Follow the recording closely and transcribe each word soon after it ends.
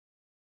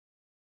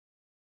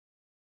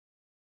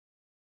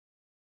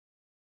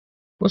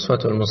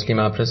Uswatul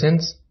Muslima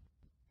presents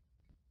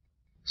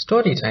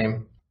Story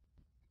Time.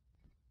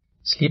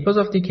 Sleepers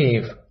of the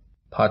Cave,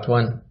 Part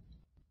 1.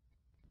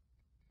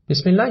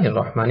 Bismillahir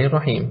Rahmanir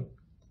Rahim.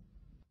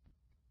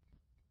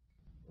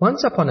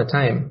 Once upon a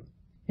time,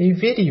 a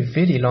very,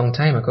 very long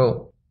time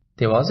ago,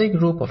 there was a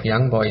group of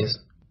young boys.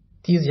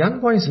 These young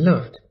boys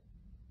lived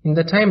in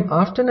the time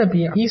after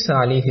Nabi Isa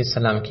alayhi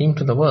salam came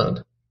to the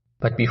world,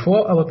 but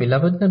before our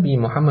beloved Nabi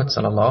Muhammad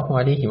sallallahu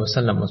alayhi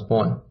wasallam was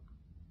born.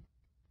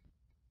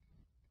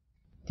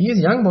 These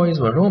young boys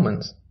were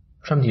Romans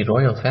from the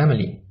royal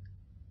family.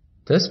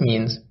 This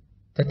means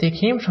that they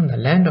came from the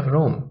land of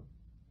Rome,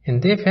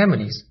 and their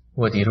families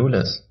were the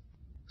rulers.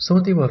 So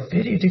they were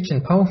very rich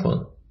and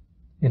powerful,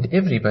 and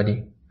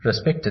everybody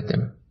respected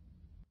them.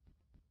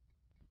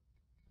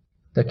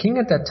 The king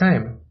at that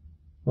time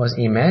was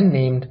a man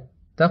named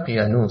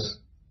Daqyanus.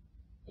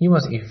 He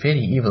was a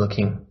very evil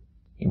king.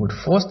 He would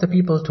force the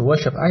people to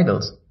worship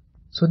idols,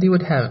 so they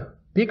would have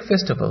big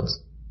festivals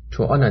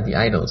to honor the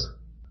idols.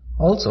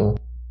 Also,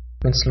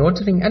 when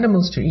slaughtering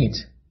animals to eat,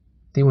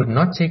 they would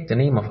not take the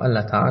name of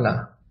Allah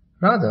Ta'ala.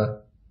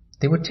 Rather,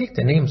 they would take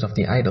the names of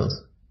the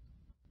idols.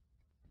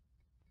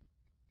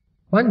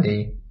 One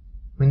day,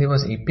 when there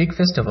was a big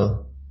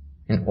festival,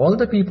 and all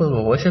the people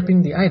were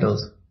worshipping the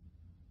idols,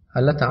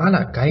 Allah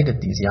Ta'ala guided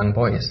these young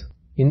boys.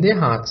 In their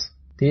hearts,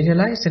 they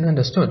realized and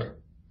understood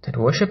that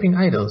worshipping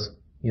idols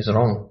is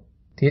wrong.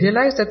 They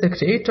realized that the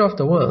creator of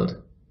the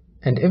world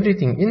and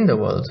everything in the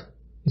world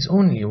is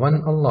only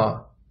one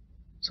Allah.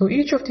 So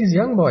each of these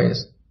young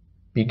boys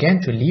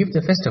began to leave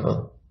the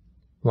festival,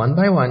 one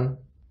by one,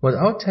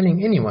 without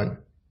telling anyone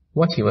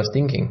what he was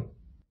thinking.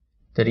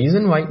 The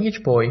reason why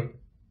each boy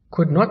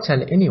could not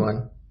tell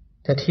anyone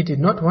that he did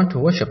not want to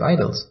worship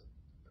idols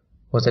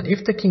was that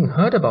if the king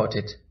heard about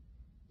it,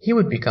 he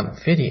would become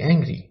very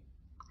angry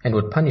and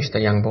would punish the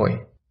young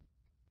boy.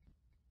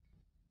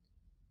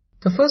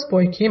 The first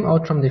boy came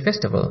out from the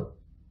festival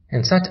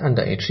and sat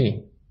under a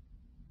tree.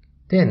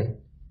 Then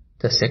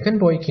the second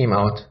boy came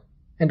out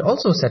and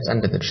also sat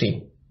under the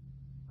tree,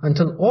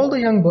 until all the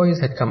young boys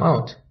had come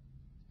out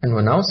and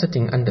were now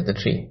sitting under the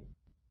tree.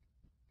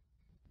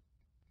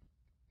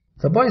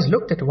 The boys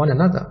looked at one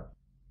another,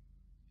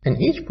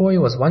 and each boy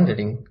was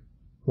wondering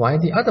why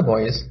the other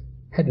boys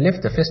had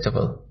left the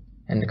festival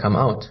and come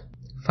out.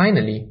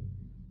 Finally,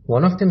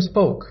 one of them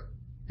spoke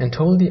and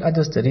told the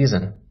others the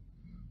reason,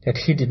 that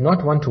he did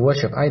not want to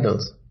worship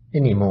idols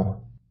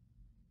anymore.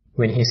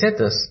 When he said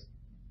this,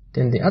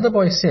 then the other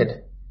boys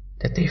said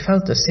that they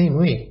felt the same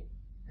way,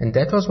 and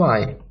that was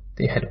why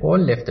they had all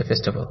left the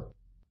festival.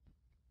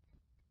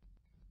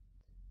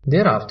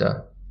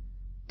 Thereafter,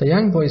 the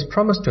young boys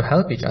promised to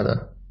help each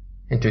other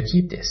and to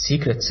keep their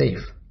secret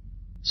safe,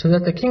 so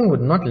that the king would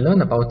not learn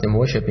about them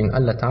worshipping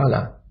Allah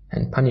Ta'ala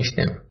and punish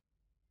them.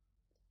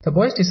 The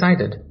boys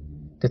decided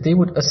that they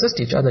would assist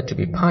each other to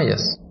be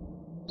pious,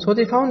 so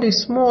they found a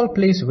small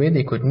place where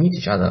they could meet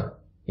each other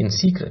in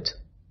secret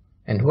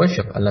and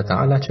worship Allah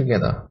Ta'ala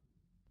together.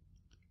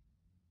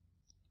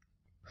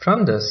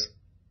 From this,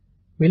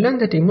 we learn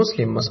that a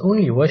Muslim must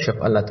only worship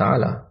Allah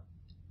Ta'ala.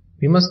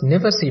 We must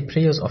never say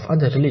prayers of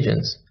other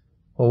religions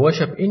or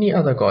worship any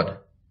other God.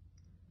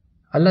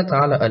 Allah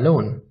Ta'ala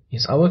alone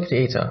is our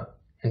Creator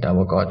and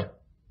our God.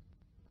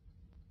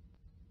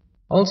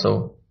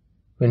 Also,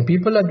 when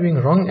people are doing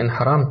wrong and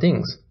haram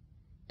things,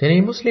 then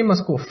a Muslim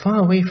must go far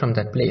away from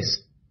that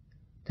place.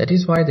 That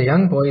is why the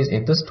young boys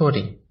in this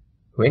story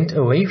went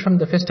away from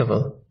the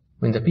festival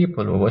when the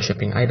people were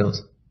worshipping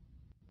idols.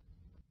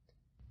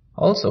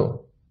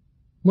 Also,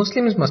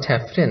 Muslims must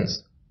have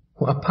friends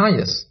who are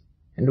pious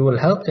and who will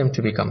help them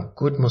to become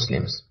good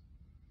Muslims.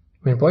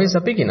 When boys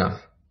are big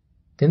enough,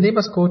 then they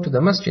must go to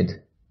the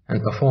masjid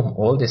and perform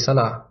all the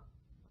salah.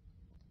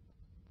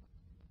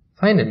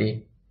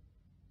 Finally,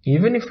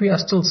 even if we are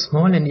still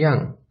small and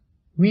young,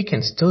 we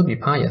can still be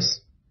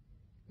pious.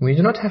 We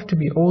do not have to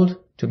be old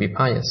to be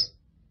pious.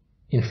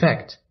 In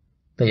fact,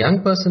 the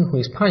young person who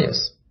is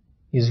pious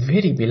is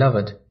very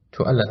beloved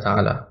to Allah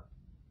Ta'ala.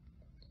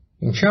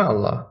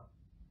 Insha'Allah,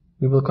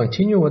 we will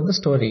continue with the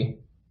story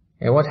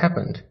and what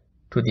happened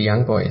to the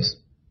young boys.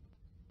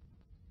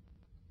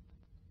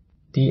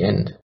 The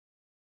end.